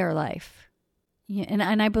create our life. Yeah,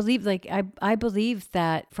 and I believe I believe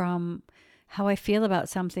that from how I feel about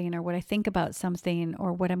something or what I think about something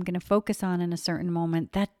or what I'm going to focus on in a certain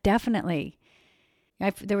moment, that definitely,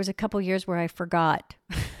 there was a couple years where I forgot.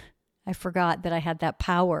 I forgot that I had that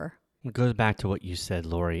power. It goes back to what you said,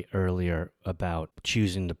 Lori, earlier about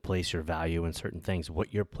choosing to place your value in certain things,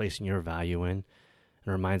 what you're placing your value in. It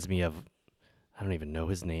reminds me of, I don't even know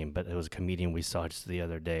his name, but it was a comedian we saw just the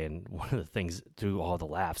other day. And one of the things through all the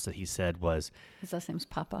laughs that he said was, His last name's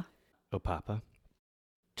Papa. "Oh, Papa,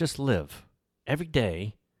 just live. Every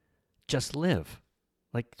day, just live."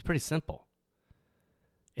 Like, it's pretty simple.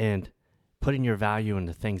 And putting your value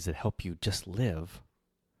into things that help you just live,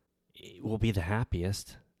 will be the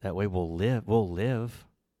happiest. That way we'll live.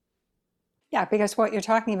 Yeah, because what you're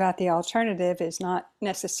talking about, the alternative is not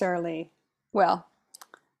necessarily, well,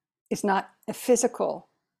 it's not a physical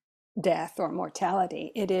death or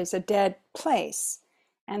mortality. It is a dead place.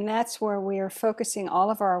 And that's where we are focusing all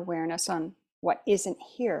of our awareness on what isn't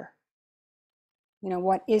here,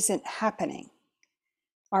 what isn't happening.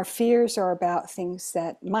 Our fears are about things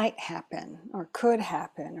that might happen or could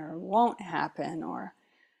happen or won't happen. Or,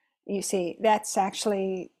 you see, that's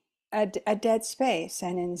actually a dead space.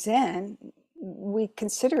 And in Zen, we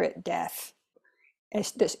consider it death.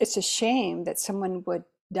 It's a shame that someone would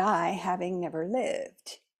die having never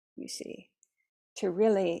lived, you see, to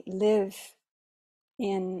really live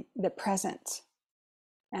in the present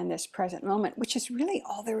and this present moment, which is really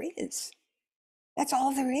all there is. That's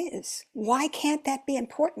all there is. Why can't that be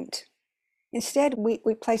important? Instead, we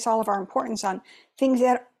place all of our importance on things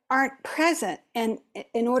that aren't present, and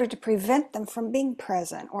in order to prevent them from being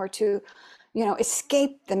present or to,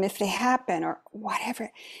 escape them if they happen or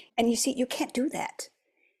whatever. And you see, you can't do that.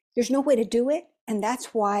 There's no way to do it. And that's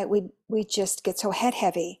why we just get so head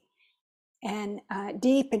heavy and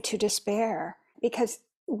deep into despair, because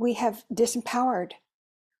we have disempowered.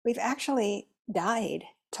 We've actually died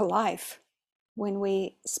to life when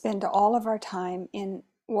we spend all of our time in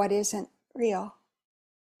what isn't real.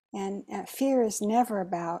 And fear is never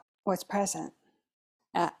about what's present.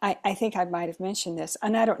 I think I might have mentioned this,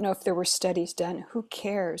 and I don't know if there were studies done, who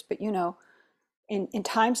cares? But in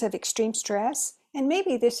times of extreme stress, and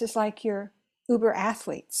maybe this is like your Uber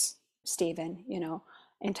athletes, Stephen,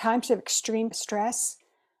 in times of extreme stress,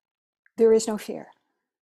 there is no fear.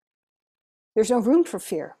 There's no room for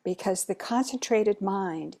fear because the concentrated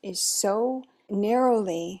mind is so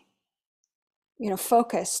narrowly,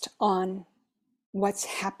 focused on what's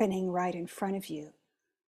happening right in front of you,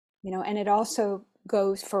 and it also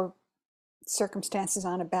goes for circumstances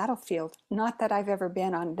on a battlefield. Not that I've ever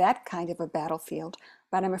been on that kind of a battlefield,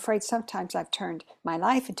 but I'm afraid sometimes I've turned my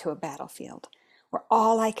life into a battlefield where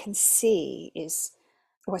all I can see is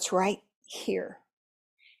what's right here.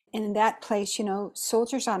 And in that place,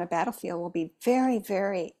 soldiers on a battlefield will be very,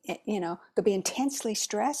 very, they'll be intensely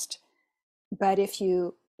stressed. But if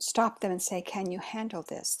you stop them and say, "Can you handle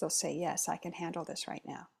this?" They'll say, "Yes, I can handle this right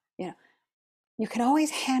now." You can always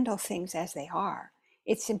handle things as they are.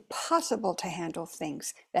 It's impossible to handle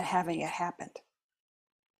things that haven't yet happened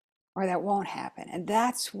or that won't happen. And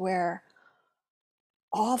that's where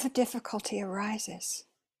all the difficulty arises.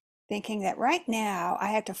 Thinking that right now I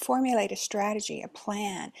have to formulate a strategy, a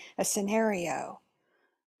plan, a scenario.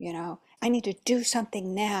 I need to do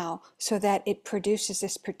something now so that it produces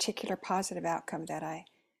this particular positive outcome that I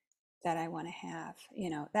want to have.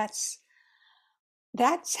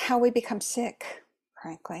 That's how we become sick,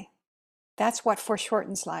 frankly. That's what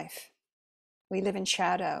foreshortens life. We live in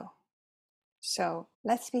shadow. So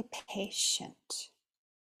let's be patient.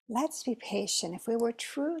 Let's be patient. If we were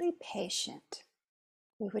truly patient,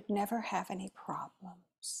 we would never have any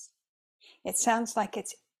problems. It sounds like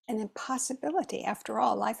it's an impossibility. After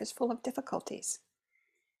all, life is full of difficulties.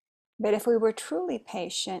 But if we were truly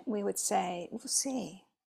patient, we would say, "We'll see.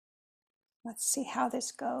 Let's see how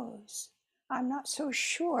this goes. I'm not so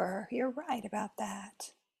sure. You're right about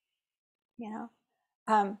that. You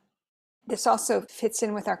know, this also fits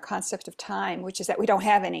in with our concept of time, which is that we don't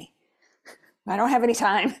have any. I don't have any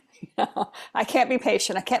time. I can't be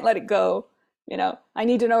patient. I can't let it go. I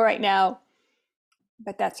need to know right now.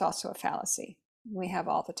 But that's also a fallacy. We have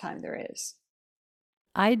all the time there is.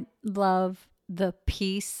 I love the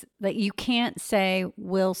piece that you can't say,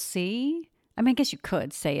 we'll see. I mean, I guess you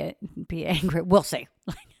could say it and be angry. We'll see.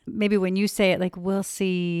 Maybe when you say it, like, we'll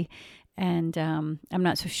see. And I'm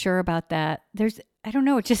not so sure about that. I don't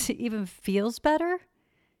know, it just even feels better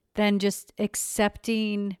than just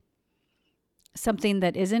accepting something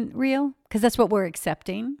that isn't real. Because that's what we're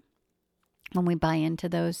accepting when we buy into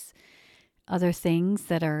those other things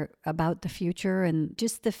that are about the future. And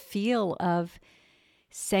just the feel of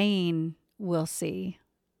saying, we'll see.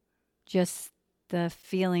 Just the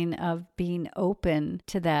feeling of being open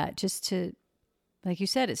to that, just to, like you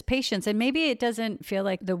said, it's patience. And maybe it doesn't feel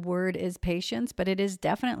like the word is patience, but it is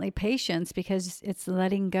definitely patience, because it's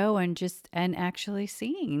letting go and actually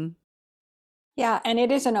seeing. Yeah, and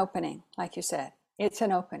it is an opening, like you said. It's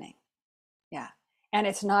an opening. Yeah. And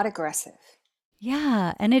it's not aggressive.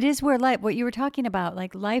 Yeah. And it is where what you were talking about,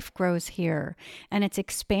 like life grows here and it's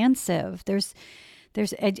expansive. There's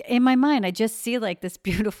in my mind, I just see like this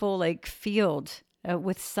beautiful like field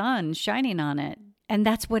with sun shining on it. And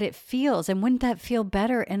that's what it feels. And wouldn't that feel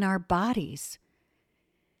better in our bodies?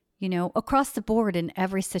 Across the board in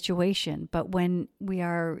every situation. But when we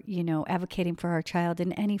are, advocating for our child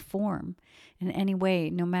in any form, in any way,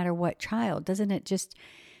 no matter what child, doesn't it just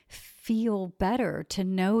feel better to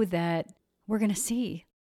know that we're going to see?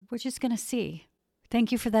 We're just going to see.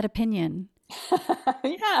 Thank you for that opinion.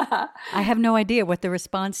 Yeah. I have no idea what the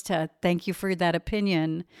response to thank you for that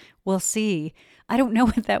opinion, we'll see. I don't know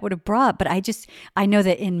what that would have brought, but I know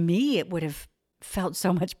that in me it would have felt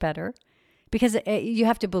so much better, because you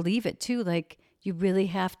have to believe it too. Like you really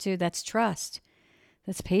have to, that's trust,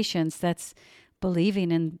 that's patience, that's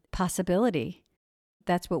believing in possibility.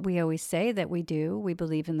 That's what we always say that we do. We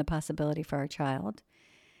believe in the possibility for our child,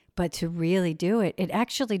 but to really do it, it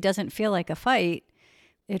actually doesn't feel like a fight.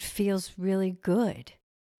 It feels really good.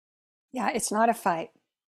 Yeah, it's not a fight.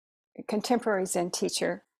 A contemporary Zen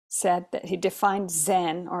teacher said that he defined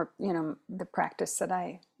Zen, or the practice that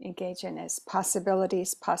I engage in, as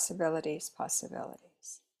possibilities, possibilities,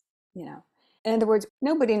 possibilities. In other words,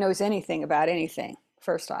 nobody knows anything about anything.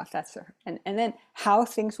 First off, and then how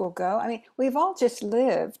things will go. I mean, we've all just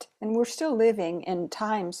lived, and we're still living in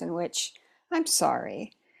times in which, I'm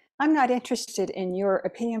sorry, I'm not interested in your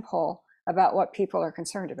opinion poll about what people are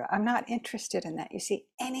concerned about. I'm not interested in that. You see,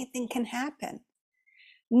 anything can happen.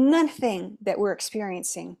 Nothing that we're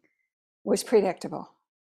experiencing was predictable,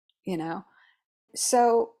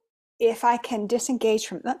 So if I can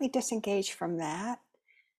let me disengage from that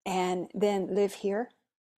and then live here.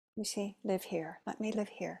 You see, live here. Let me live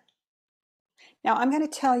here. Now, I'm going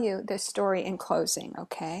to tell you this story in closing,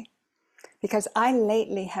 okay? Because I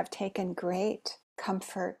lately have taken great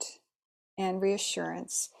comfort and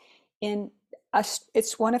reassurance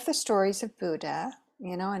it's one of the stories of Buddha,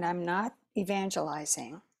 and I'm not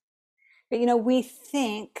evangelizing, but we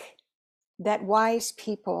think that wise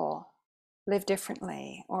people live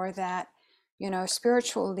differently, or that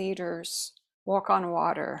spiritual leaders walk on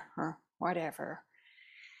water or whatever.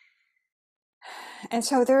 And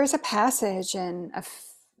so there is a passage in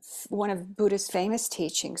one of Buddha's famous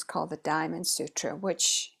teachings called the Diamond Sutra,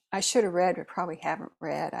 which I should have read, but probably haven't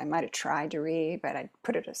read. I might have tried to read, but I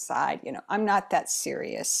put it aside. I'm not that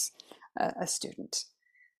serious a student.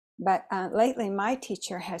 But lately, my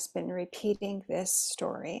teacher has been repeating this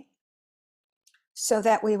story so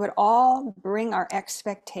that we would all bring our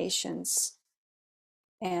expectations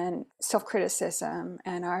and self-criticism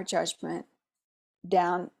and our judgment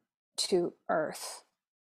down to earth.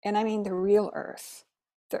 And I mean the real earth,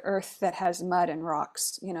 the earth that has mud and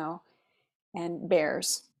rocks, and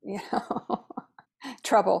bears,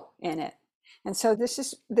 trouble in it. And so this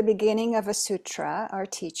is the beginning of a sutra, our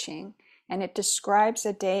teaching, and it describes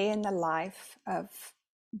a day in the life of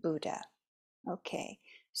Buddha. Okay,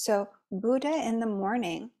 so Buddha in the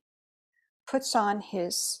morning puts on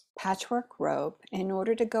his patchwork robe in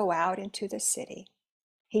order to go out into the city.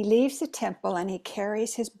 He leaves the temple and he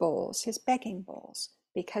carries his bowls, his begging bowls,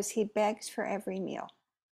 because he begs for every meal.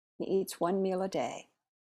 He eats one meal a day,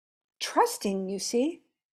 trusting, you see,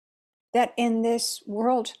 that in this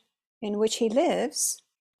world in which he lives,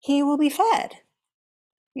 he will be fed.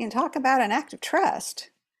 You can talk about an act of trust.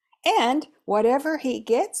 And whatever he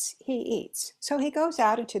gets, he eats. So he goes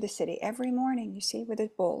out into the city every morning, you see, with his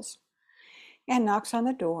bowls, and knocks on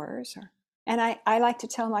the doors, or And I like to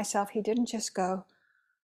tell myself he didn't just go,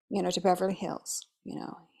 to Beverly Hills.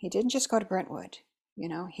 He didn't just go to Brentwood.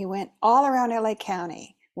 He went all around LA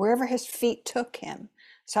County, wherever his feet took him,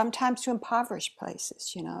 sometimes to impoverished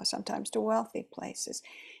places, sometimes to wealthy places,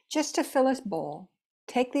 just to fill his bowl,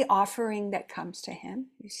 take the offering that comes to him,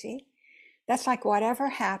 you see. That's like whatever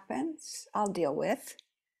happens, I'll deal with.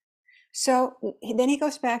 So then he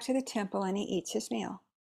goes back to the temple and he eats his meal.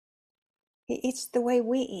 He eats the way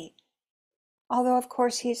we eat, although of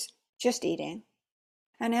course he's just eating.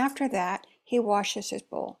 And after that, he washes his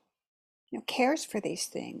bowl, cares for these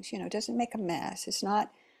things, doesn't make a mess, is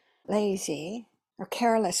not lazy or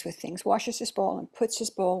careless with things, washes his bowl and puts his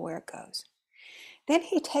bowl where it goes. Then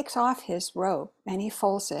he takes off his robe and he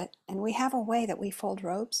folds it. And we have a way that we fold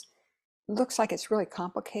robes. It looks like it's really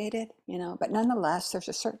complicated, but nonetheless, there's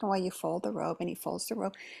a certain way you fold the robe, and he folds the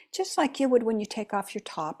robe just like you would when you take off your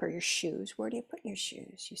top or your shoes. Where do you put your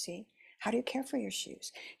shoes, you see? How do you care for your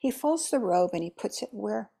shoes? He folds the robe and he puts it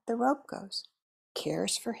where the robe goes.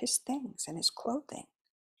 Cares for his things and his clothing.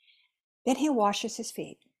 Then he washes his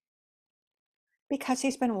feet because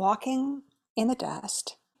he's been walking in the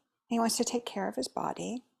dust. He wants to take care of his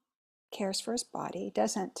body, cares for his body,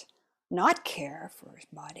 doesn't not care for his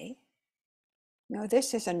body.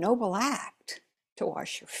 This is a noble act to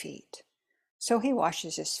wash your feet. So he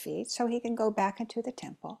washes his feet so he can go back into the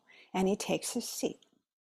temple, and he takes his seat.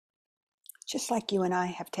 Just like you and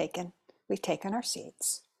I we've taken our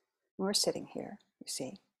seats. We're sitting here, you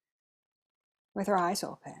see, with our eyes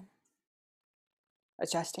open,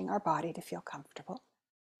 adjusting our body to feel comfortable.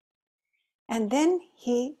 And then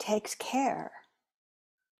he takes care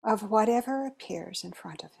of whatever appears in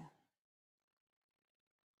front of him.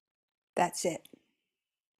 That's it.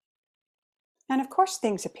 And of course,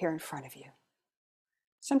 things appear in front of you.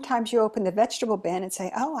 Sometimes you open the vegetable bin and say,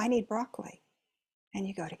 oh, I need broccoli. And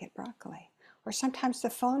you go to get broccoli. Or sometimes the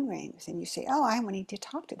phone rings and you say, oh, I need to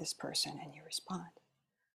talk to this person, and you respond.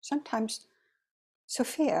 Sometimes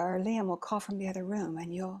Sophia or Liam will call from the other room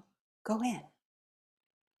and you'll go in.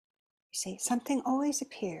 You see, something always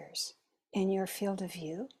appears in your field of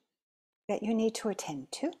view that you need to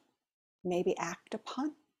attend to, maybe act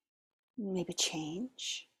upon, maybe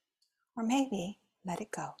change, or maybe let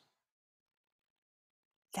it go.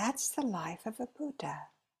 That's the life of a Buddha.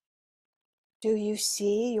 Do you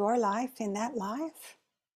see your life in that life?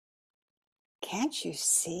 Can't you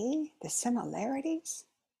see the similarities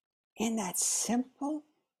in that simple,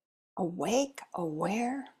 awake,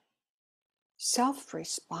 aware,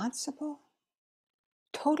 self-responsible,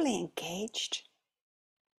 totally engaged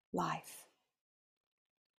life?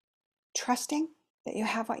 Trusting that you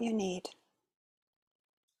have what you need.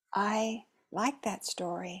 I like that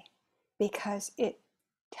story because it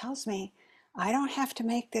tells me I don't have to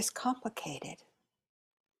make this complicated.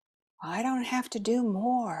 I don't have to do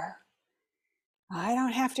more. I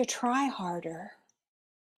don't have to try harder.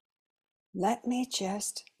 Let me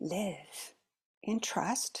just live in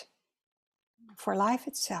trust for life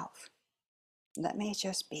itself. Let me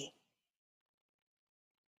just be.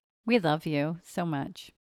 We love you so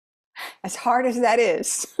much. As hard as that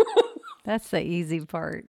is. That's the easy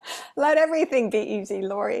part. Let everything be easy,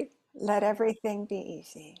 Lori. Let everything be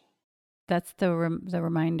easy. That's the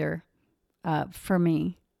reminder for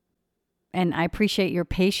me. And I appreciate your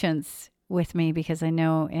patience with me, because I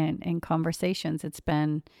know in conversations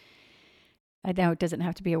I know it doesn't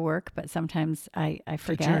have to be a work, but sometimes I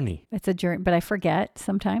forget. It's a journey. It's a journey, but I forget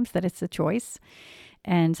sometimes that it's a choice.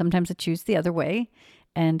 And sometimes I choose the other way.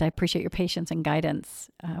 And I appreciate your patience and guidance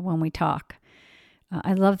when we talk.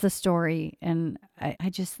 I love the story, and I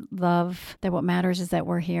just love that what matters is that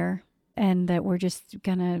we're here, and that we're just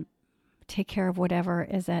going to take care of whatever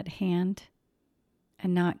is at hand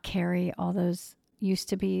and not carry all those used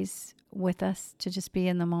to be's with us, to just be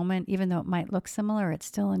in the moment. Even though it might look similar, it's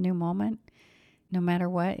still a new moment. No matter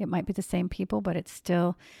what, it might be the same people, but it's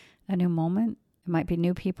still a new moment. It might be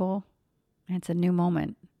new people, and it's a new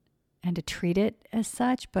moment. And to treat it as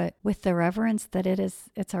such, but with the reverence that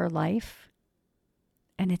it's our life.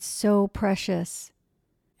 And it's so precious.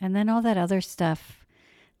 And then all that other stuff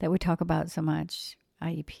that we talk about so much,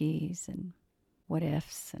 IEPs and what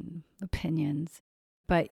ifs and opinions.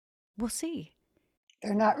 But we'll see.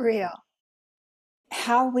 They're not real.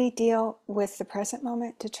 How we deal with the present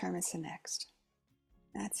moment determines the next.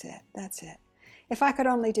 That's it. That's it. If I could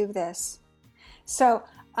only do this. So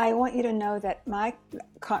I want you to know that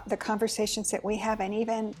the conversations that we have, and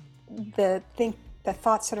even the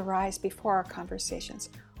thoughts that arise before our conversations,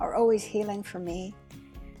 are always healing for me.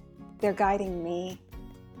 They're guiding me,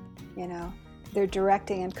 they're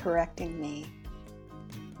directing and correcting me.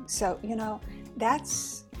 So,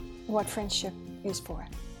 that's what friendship is for.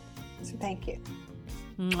 So thank you.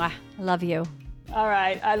 Mwah. Love you. All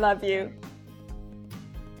right. I love you.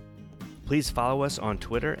 Please follow us on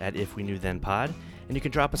Twitter at If We Knew Then Pod, and you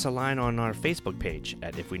can drop us a line on our Facebook page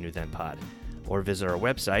at If We Knew Then Pod, or visit our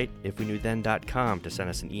website, ifweknewthen.com, to send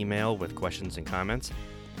us an email with questions and comments.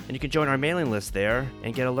 And you can join our mailing list there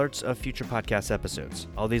and get alerts of future podcast episodes.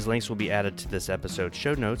 All these links will be added to this episode's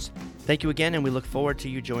show notes. Thank you again, and we look forward to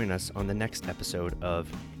you joining us on the next episode of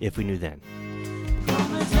If We Knew Then.